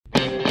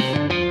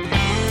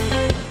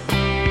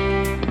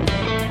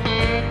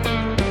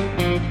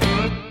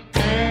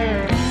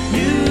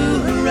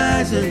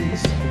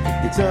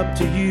it's up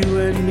to you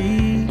and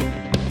me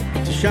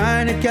to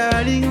shine a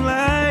guiding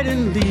light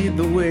and lead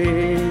the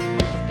way.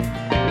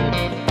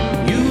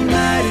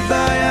 United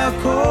by our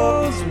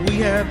cause, we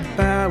have the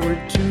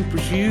power to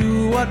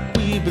pursue what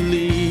we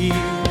believe.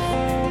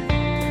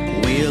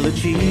 We'll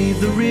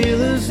achieve the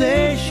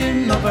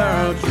realization of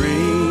our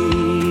dreams.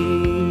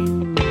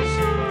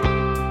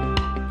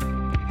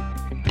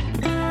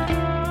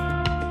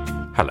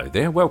 Hello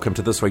there, welcome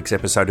to this week's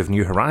episode of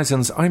New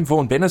Horizons. I'm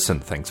Vaughan Bennison.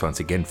 Thanks once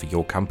again for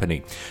your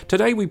company.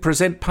 Today we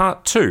present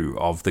part 2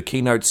 of the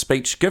keynote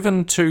speech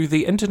given to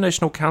the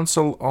International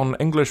Council on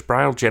English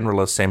Braille General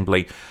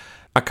Assembly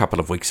a couple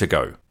of weeks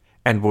ago.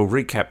 And we'll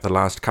recap the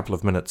last couple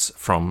of minutes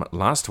from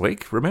last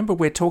week. Remember,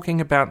 we're talking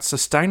about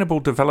sustainable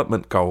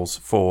development goals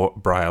for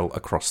Braille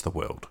across the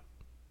world.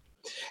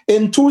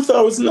 In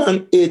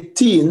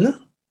 2018,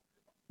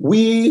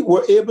 we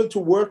were able to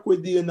work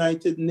with the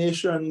United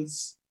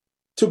Nations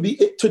to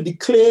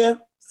declare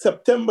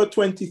September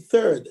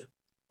 23rd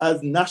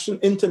as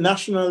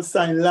International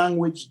Sign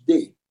Language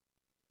Day.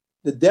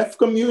 The deaf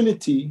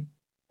community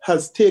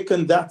has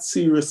taken that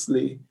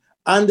seriously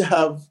and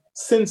have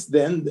since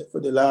then, for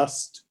the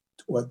last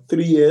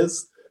 3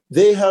 years,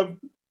 they have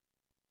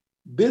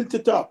built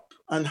it up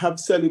and have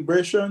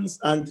celebrations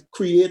and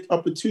create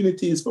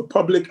opportunities for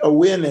public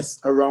awareness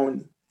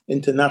around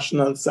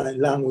International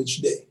Sign Language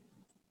Day.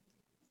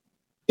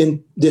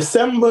 In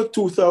December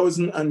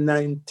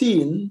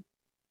 2019,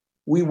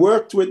 we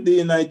worked with the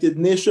United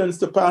Nations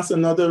to pass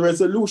another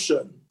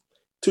resolution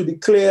to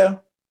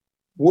declare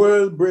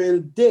World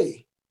Braille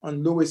Day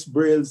on Louis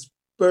Braille's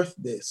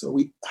birthday. So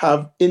we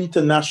have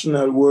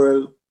International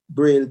World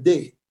Braille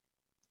Day.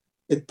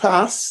 It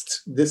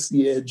passed this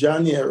year,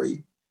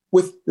 January,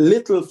 with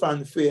little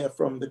fanfare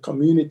from the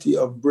community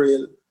of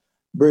Braille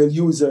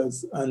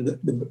users and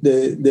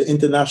the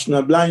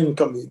international blind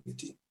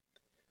community.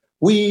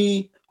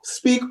 We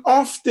speak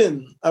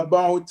often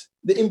about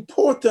the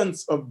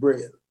importance of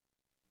Braille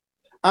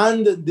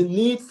and the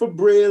need for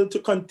Braille to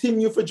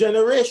continue for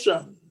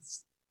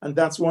generations. And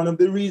that's one of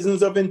the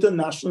reasons of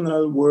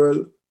International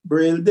World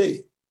Braille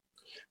Day.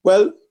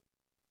 Well,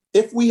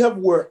 if we have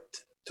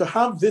worked to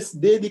have this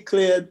day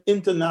declared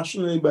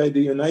internationally by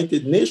the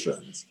United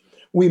Nations,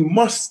 we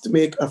must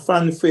make a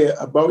fanfare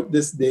about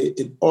this day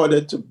in order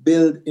to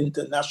build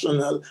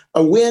international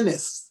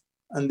awareness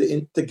and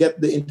to get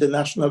the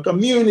international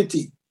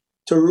community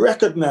to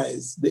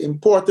recognize the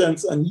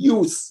importance and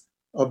use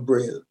of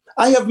Braille.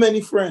 I have many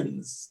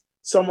friends,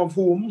 some of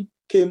whom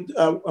came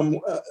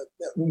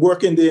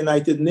work in the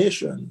United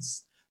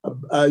Nations.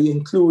 I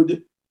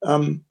include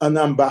an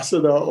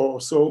ambassador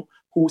also,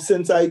 who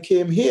since I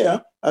came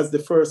here as the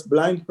first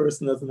blind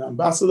person as an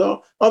ambassador,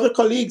 other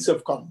colleagues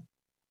have come.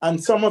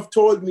 And some have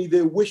told me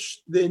they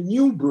wish they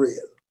knew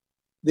Braille.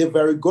 They're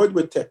very good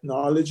with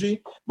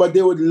technology, but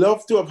they would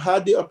love to have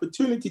had the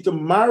opportunity to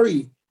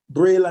marry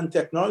Braille and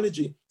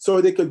technology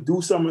so they could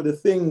do some of the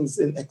things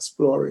in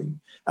exploring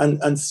and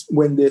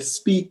when they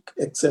speak,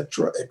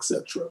 etc.,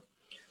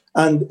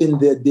 and in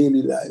their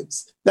daily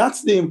lives.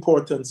 That's the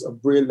importance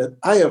of Braille that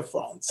I have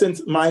found.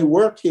 Since my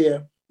work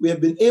here, we have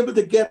been able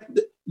to get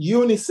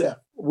UNICEF,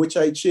 which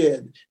I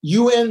chaired,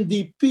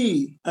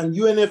 UNDP and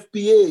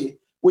UNFPA,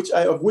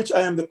 of which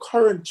I am the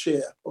current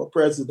chair or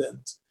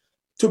president,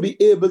 to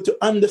be able to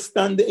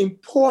understand the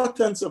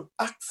importance of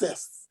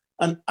access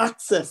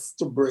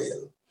to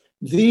Braille.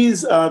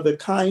 These are the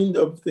kind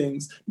of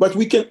things, but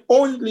we can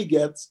only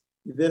get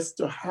this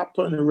to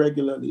happen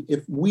regularly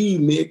if we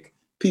make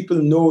people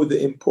know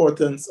the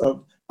importance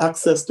of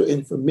access to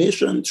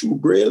information through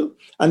Braille,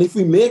 and if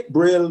we make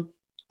Braille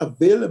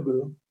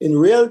available in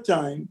real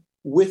time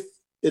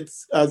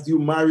as you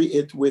marry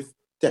it with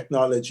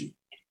technology.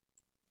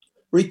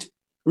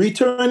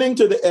 Returning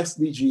to the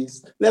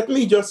SDGs, let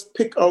me just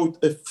pick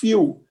out a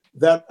few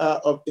that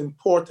are of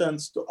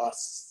importance to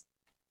us.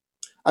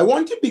 I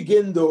want to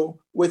begin, though,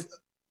 with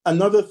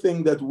another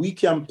thing that we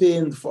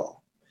campaigned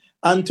for,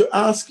 and to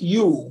ask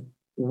you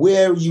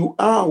where you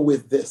are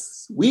with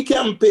this. We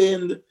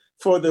campaigned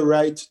for the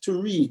right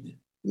to read.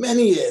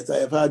 Many years, I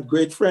have had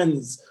great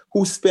friends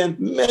who spent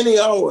many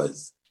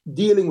hours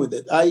dealing with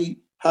it. I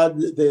had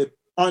the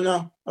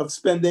honor of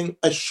spending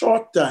a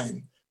short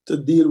time to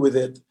deal with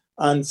it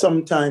and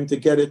some time to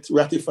get it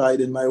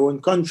ratified in my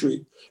own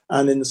country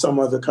and in some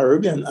of the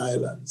Caribbean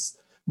islands.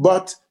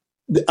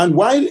 And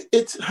while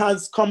it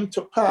has come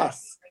to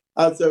pass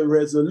as a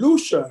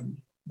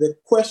resolution, the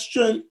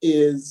question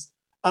is,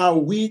 are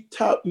we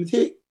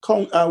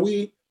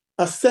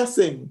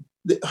assessing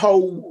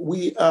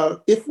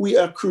if we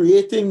are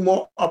creating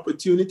more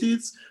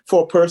opportunities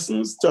for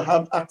persons to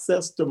have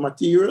access to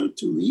material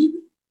to read,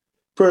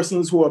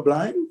 persons who are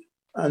blind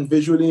and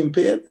visually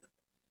impaired?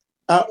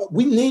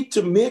 We need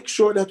to make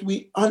sure that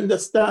we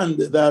understand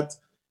that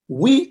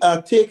we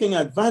are taking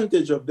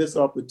advantage of this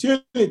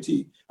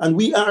opportunity and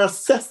we are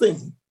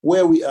assessing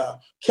where we are.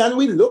 Can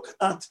we look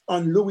at,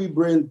 on Louis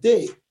Braille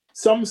Day,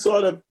 some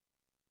sort of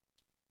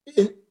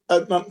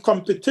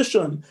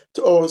competition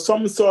or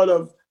some sort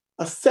of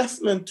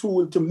assessment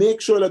tool to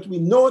make sure that we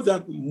know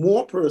that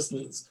more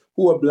persons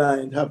who are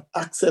blind have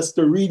access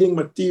to reading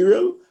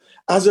material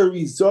as a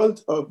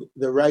result of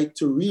the Right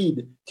to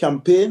Read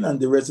campaign and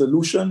the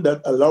resolution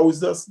that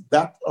allows us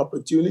that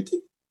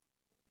opportunity.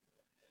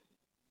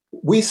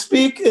 We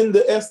speak in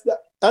there are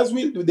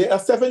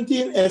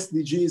 17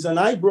 SDGs, and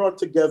I brought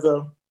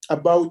together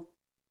about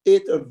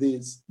 8 of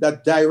these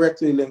that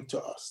directly link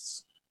to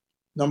us.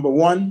 Number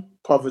 1,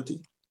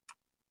 poverty.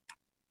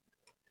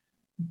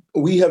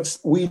 We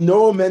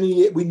know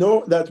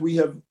that we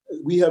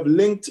have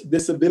linked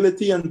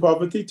disability and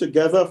poverty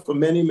together for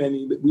many.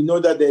 We know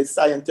that there's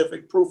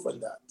scientific proof on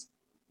that.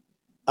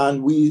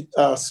 And we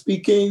are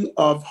speaking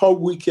of how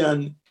we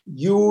can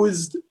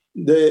use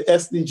the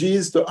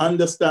SDGs to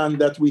understand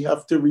that we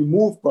have to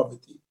remove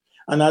poverty.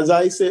 And as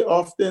I say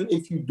often,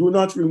 if you do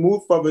not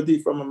remove poverty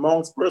from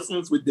amongst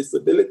persons with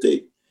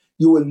disability,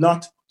 you will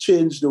not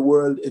change the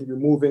world in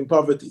removing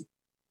poverty.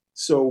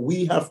 So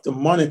we have to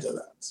monitor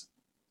that.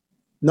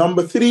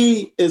 Number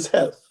 3 is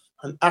health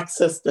and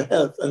access to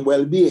health and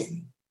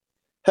well-being.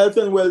 Health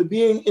and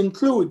well-being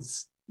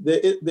includes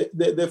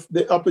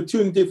the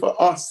opportunity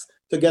for us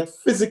to get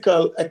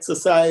physical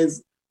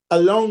exercise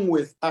along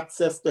with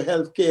access to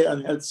healthcare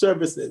and health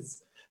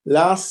services.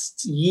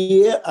 Last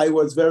year, I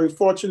was very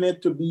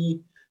fortunate to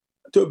be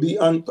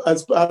on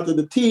as part of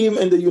the team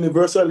in the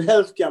Universal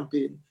Health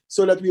campaign,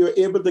 so that we were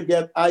able to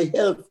get eye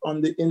health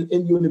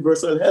in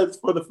Universal Health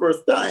for the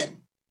first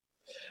time.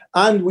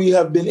 And we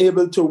have been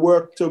able to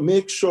work to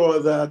make sure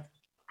that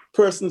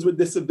persons with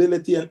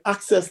disability and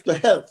access to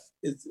health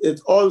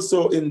is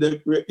also in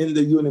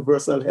the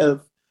Universal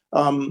Health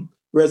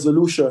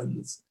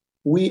resolutions.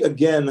 We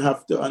again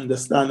have to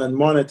understand and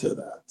monitor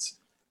that.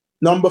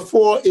 Number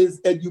 4 is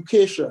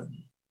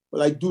education.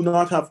 Well, I do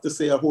not have to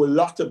say a whole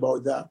lot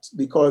about that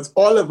because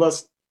all of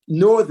us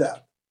know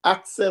that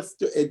access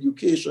to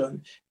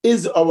education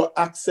is our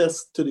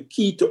access to the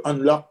key to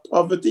unlock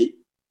poverty,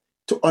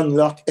 to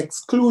unlock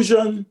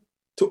exclusion,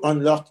 to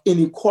unlock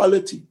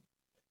inequality.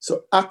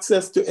 So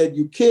access to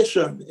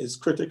education is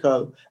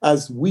critical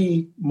as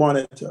we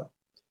monitor.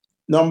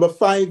 Number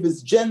 5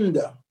 is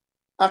gender.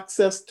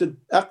 Access to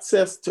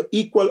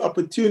equal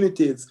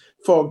opportunities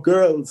for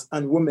girls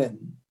and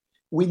women.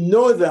 We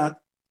know that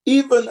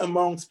even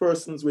amongst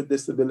persons with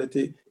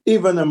disability,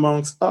 even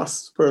amongst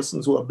us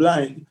persons who are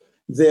blind,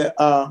 there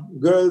are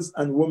girls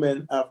and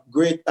women at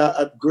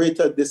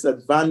greater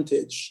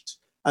disadvantage,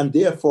 and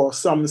therefore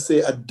some say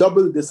a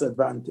double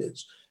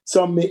disadvantage.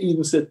 Some may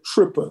even say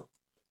triple.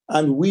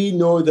 And we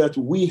know that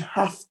we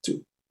have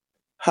to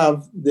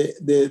have the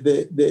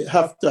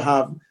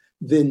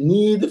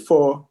need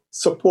for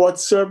support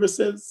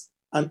services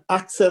and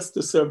access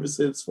to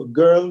services for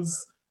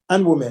girls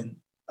and women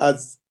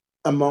as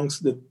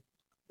amongst the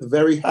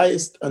very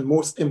highest and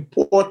most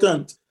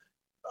important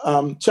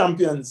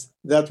champions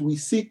that we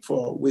seek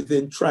for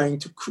within trying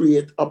to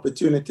create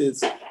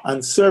opportunities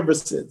and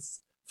services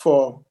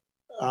for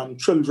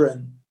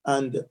children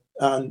and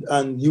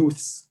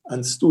youths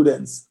and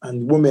students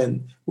and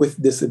women with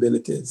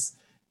disabilities.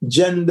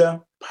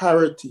 Gender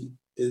parity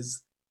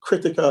is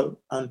critical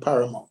and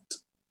paramount.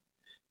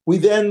 We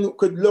then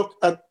could look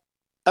at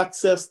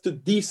access to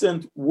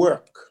decent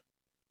work.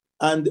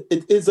 And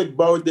it is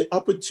about the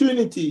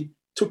opportunity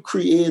to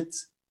create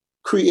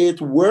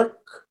work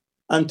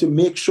and to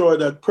make sure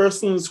that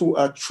persons who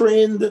are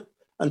trained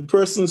and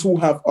persons who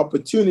have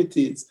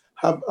opportunities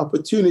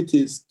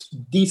to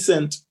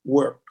decent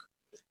work.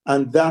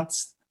 And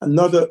that's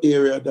another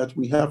area that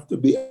we have to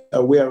be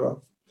aware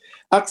of.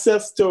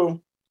 Access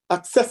to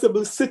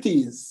accessible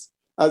cities,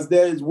 as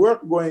there is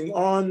work going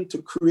on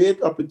to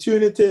create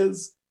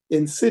opportunities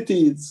in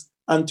cities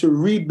and to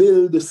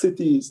rebuild the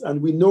cities.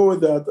 And we know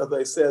that, as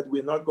I said,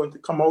 we're not going to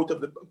come out of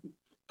the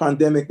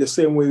pandemic the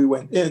same way we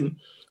went in.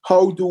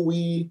 How do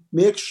we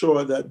make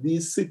sure that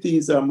these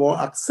cities are more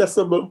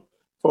accessible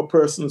for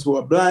persons who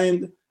are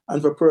blind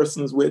and for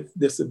persons with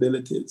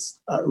disabilities?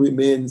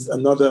 Remains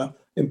another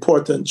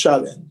important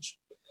challenge.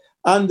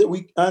 And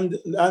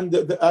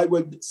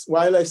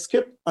while I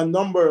skip a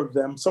number of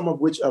them, some of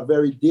which are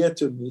very dear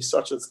to me,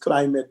 such as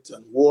climate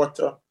and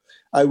water,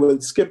 I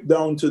will skip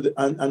down to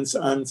and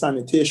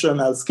sanitation.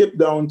 I'll skip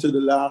down to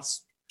the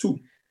last 2,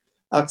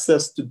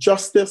 access to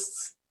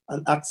justice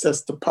and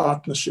access to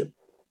partnership.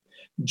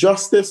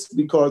 Justice,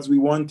 because we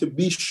want to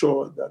be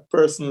sure that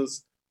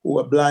persons who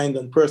are blind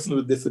and persons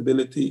with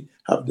disability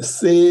have the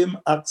same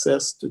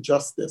access to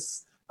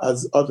justice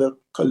as other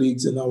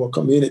colleagues in our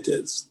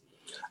communities.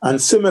 And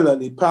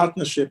similarly,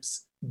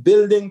 partnerships,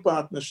 building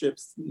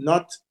partnerships,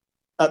 not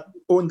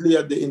only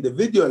at the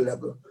individual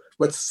level,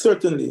 but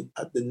certainly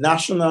at the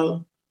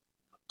national,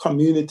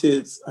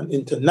 communities, and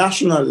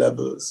international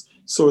levels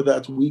so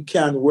that we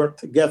can work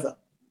together.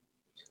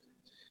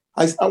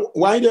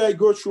 Why did I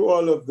go through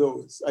all of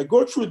those? I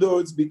go through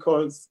those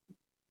because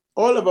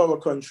all of our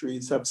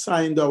countries have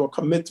signed our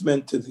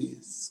commitment to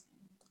these.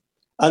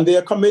 And they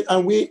are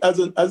and we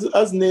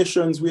as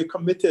nations, we're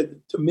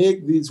committed to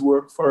make these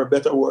work for a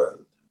better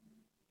world.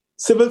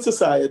 Civil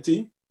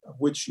society, of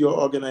which your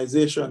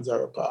organizations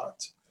are a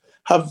part,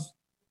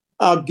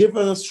 are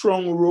given a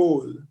strong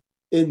role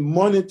in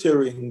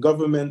monitoring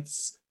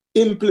government's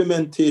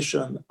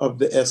implementation of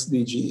the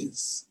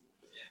SDGs.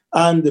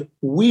 And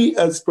we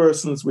as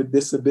persons with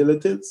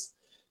disabilities,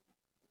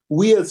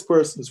 we as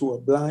persons who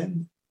are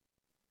blind,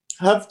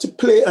 have to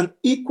play an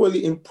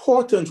equally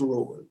important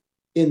role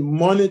in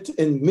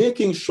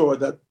making sure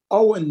that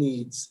our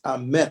needs are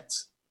met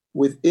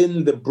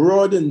within the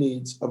broader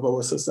needs of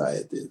our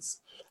societies.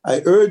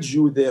 I urge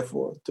you,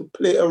 therefore, to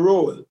play a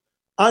role,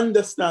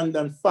 understand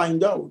and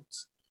find out,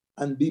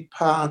 and be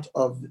part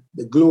of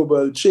the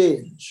global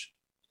change.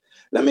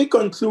 Let me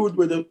conclude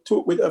with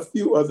a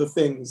few other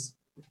things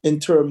in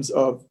terms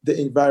of the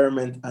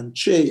environment and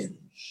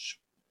change.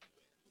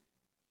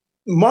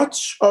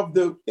 Much of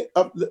the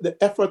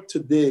effort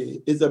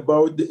today is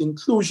about the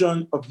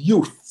inclusion of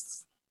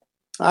youth.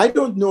 I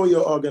don't know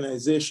your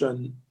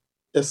organization,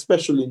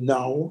 especially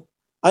now.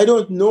 I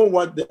don't know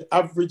what the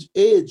average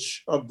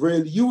age of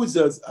Braille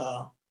users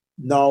are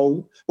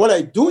now. What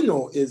I do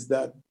know is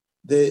that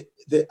the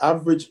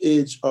average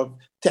age of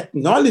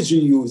technology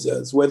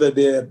users, whether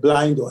they're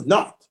blind or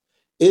not,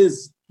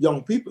 is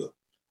young people.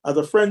 As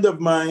a friend of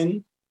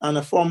mine and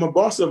a former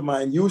boss of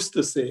mine used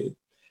to say,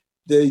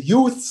 the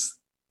youth's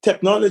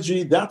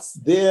technology, that's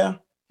their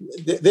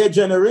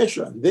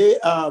generation. They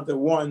are the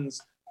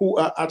ones who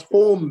are at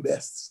home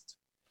best.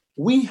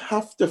 We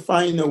have to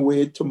find a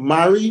way to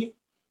marry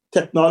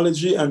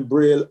technology and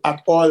Braille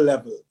at all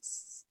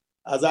levels.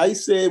 As I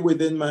say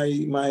within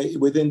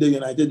within the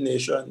United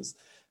Nations,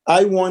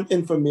 I want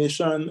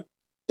information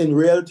in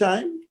real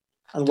time.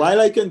 And while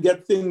I can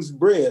get things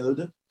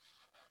brailled,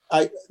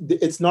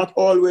 it's not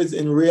always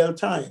in real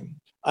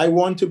time. I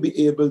want to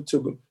be able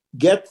to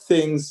get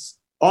things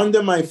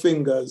under my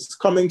fingers,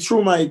 coming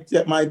through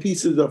my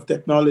pieces of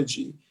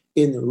technology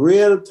in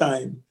real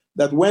time,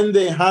 that when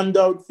they hand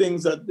out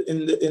things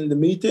in the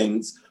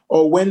meetings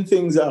or when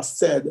things are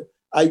said,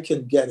 I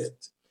can get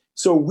it.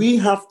 So we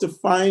have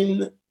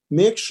to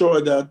make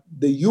sure that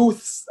the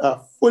youths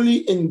are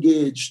fully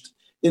engaged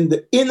in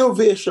the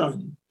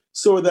innovation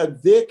so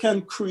that they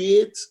can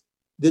create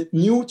the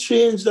new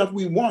change that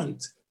we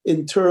want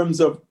in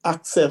terms of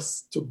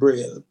access to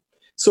Braille,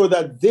 so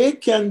that they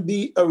can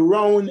be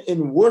around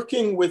in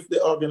working with the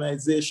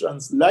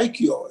organizations like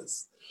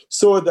yours,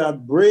 so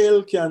that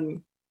Braille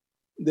can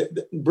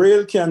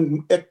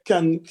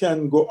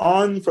go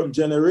on from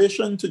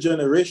generation to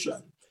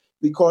generation,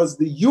 because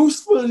the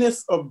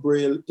usefulness of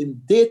Braille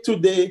in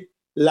day-to-day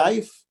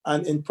life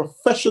and in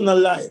professional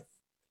life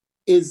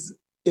is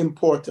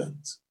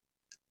important.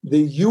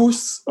 The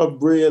use of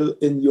Braille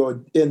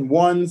in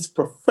one's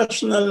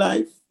professional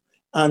life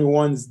and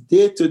one's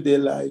day-to-day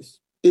life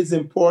is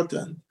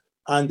important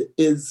and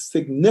is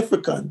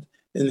significant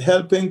in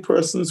helping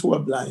persons who are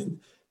blind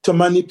to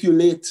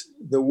manipulate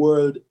the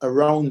world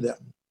around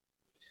them.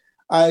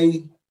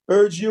 I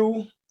urge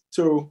you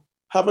to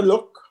have a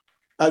look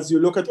as you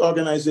look at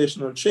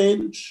organizational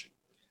change.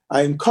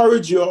 I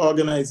encourage your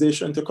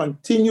organization to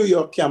continue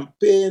your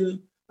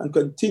campaign and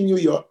continue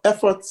your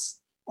efforts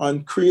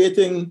on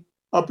creating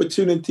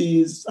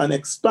opportunities and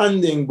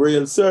expanding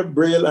Braille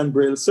and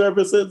Braille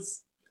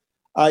services.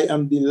 I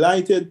am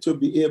delighted to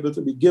be able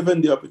to be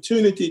given the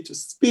opportunity to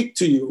speak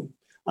to you,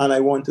 and I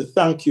want to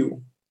thank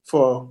you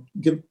for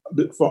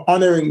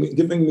honoring me,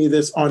 giving me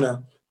this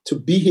honor to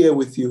be here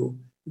with you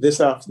this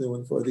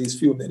afternoon for these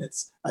few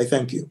minutes. I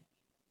thank you.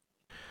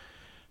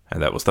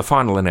 And that was the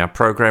final in our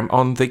program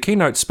on the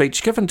keynote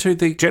speech given to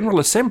the General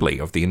Assembly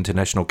of the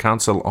International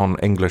Council on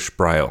English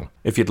Braille.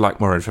 If you'd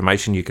like more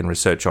information, you can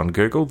research on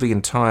Google. The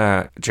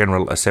entire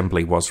General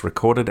Assembly was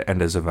recorded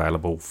and is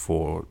available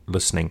for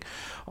listening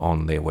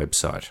on their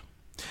website.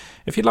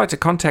 If you'd like to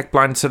contact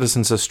Blind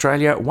Citizens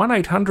Australia,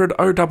 1800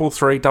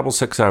 033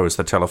 660 is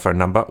the telephone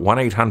number,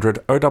 1800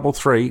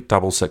 033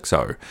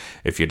 660.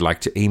 If you'd like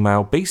to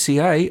email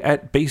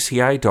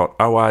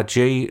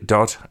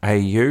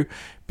bca@bca.org.au,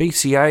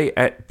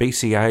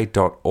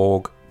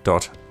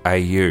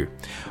 bca@bca.org.au.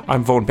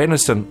 I'm Vaughan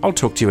Bennison. I'll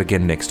talk to you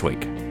again next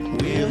week.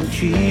 We'll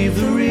achieve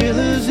the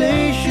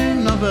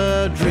realization of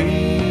our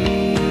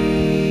dreams,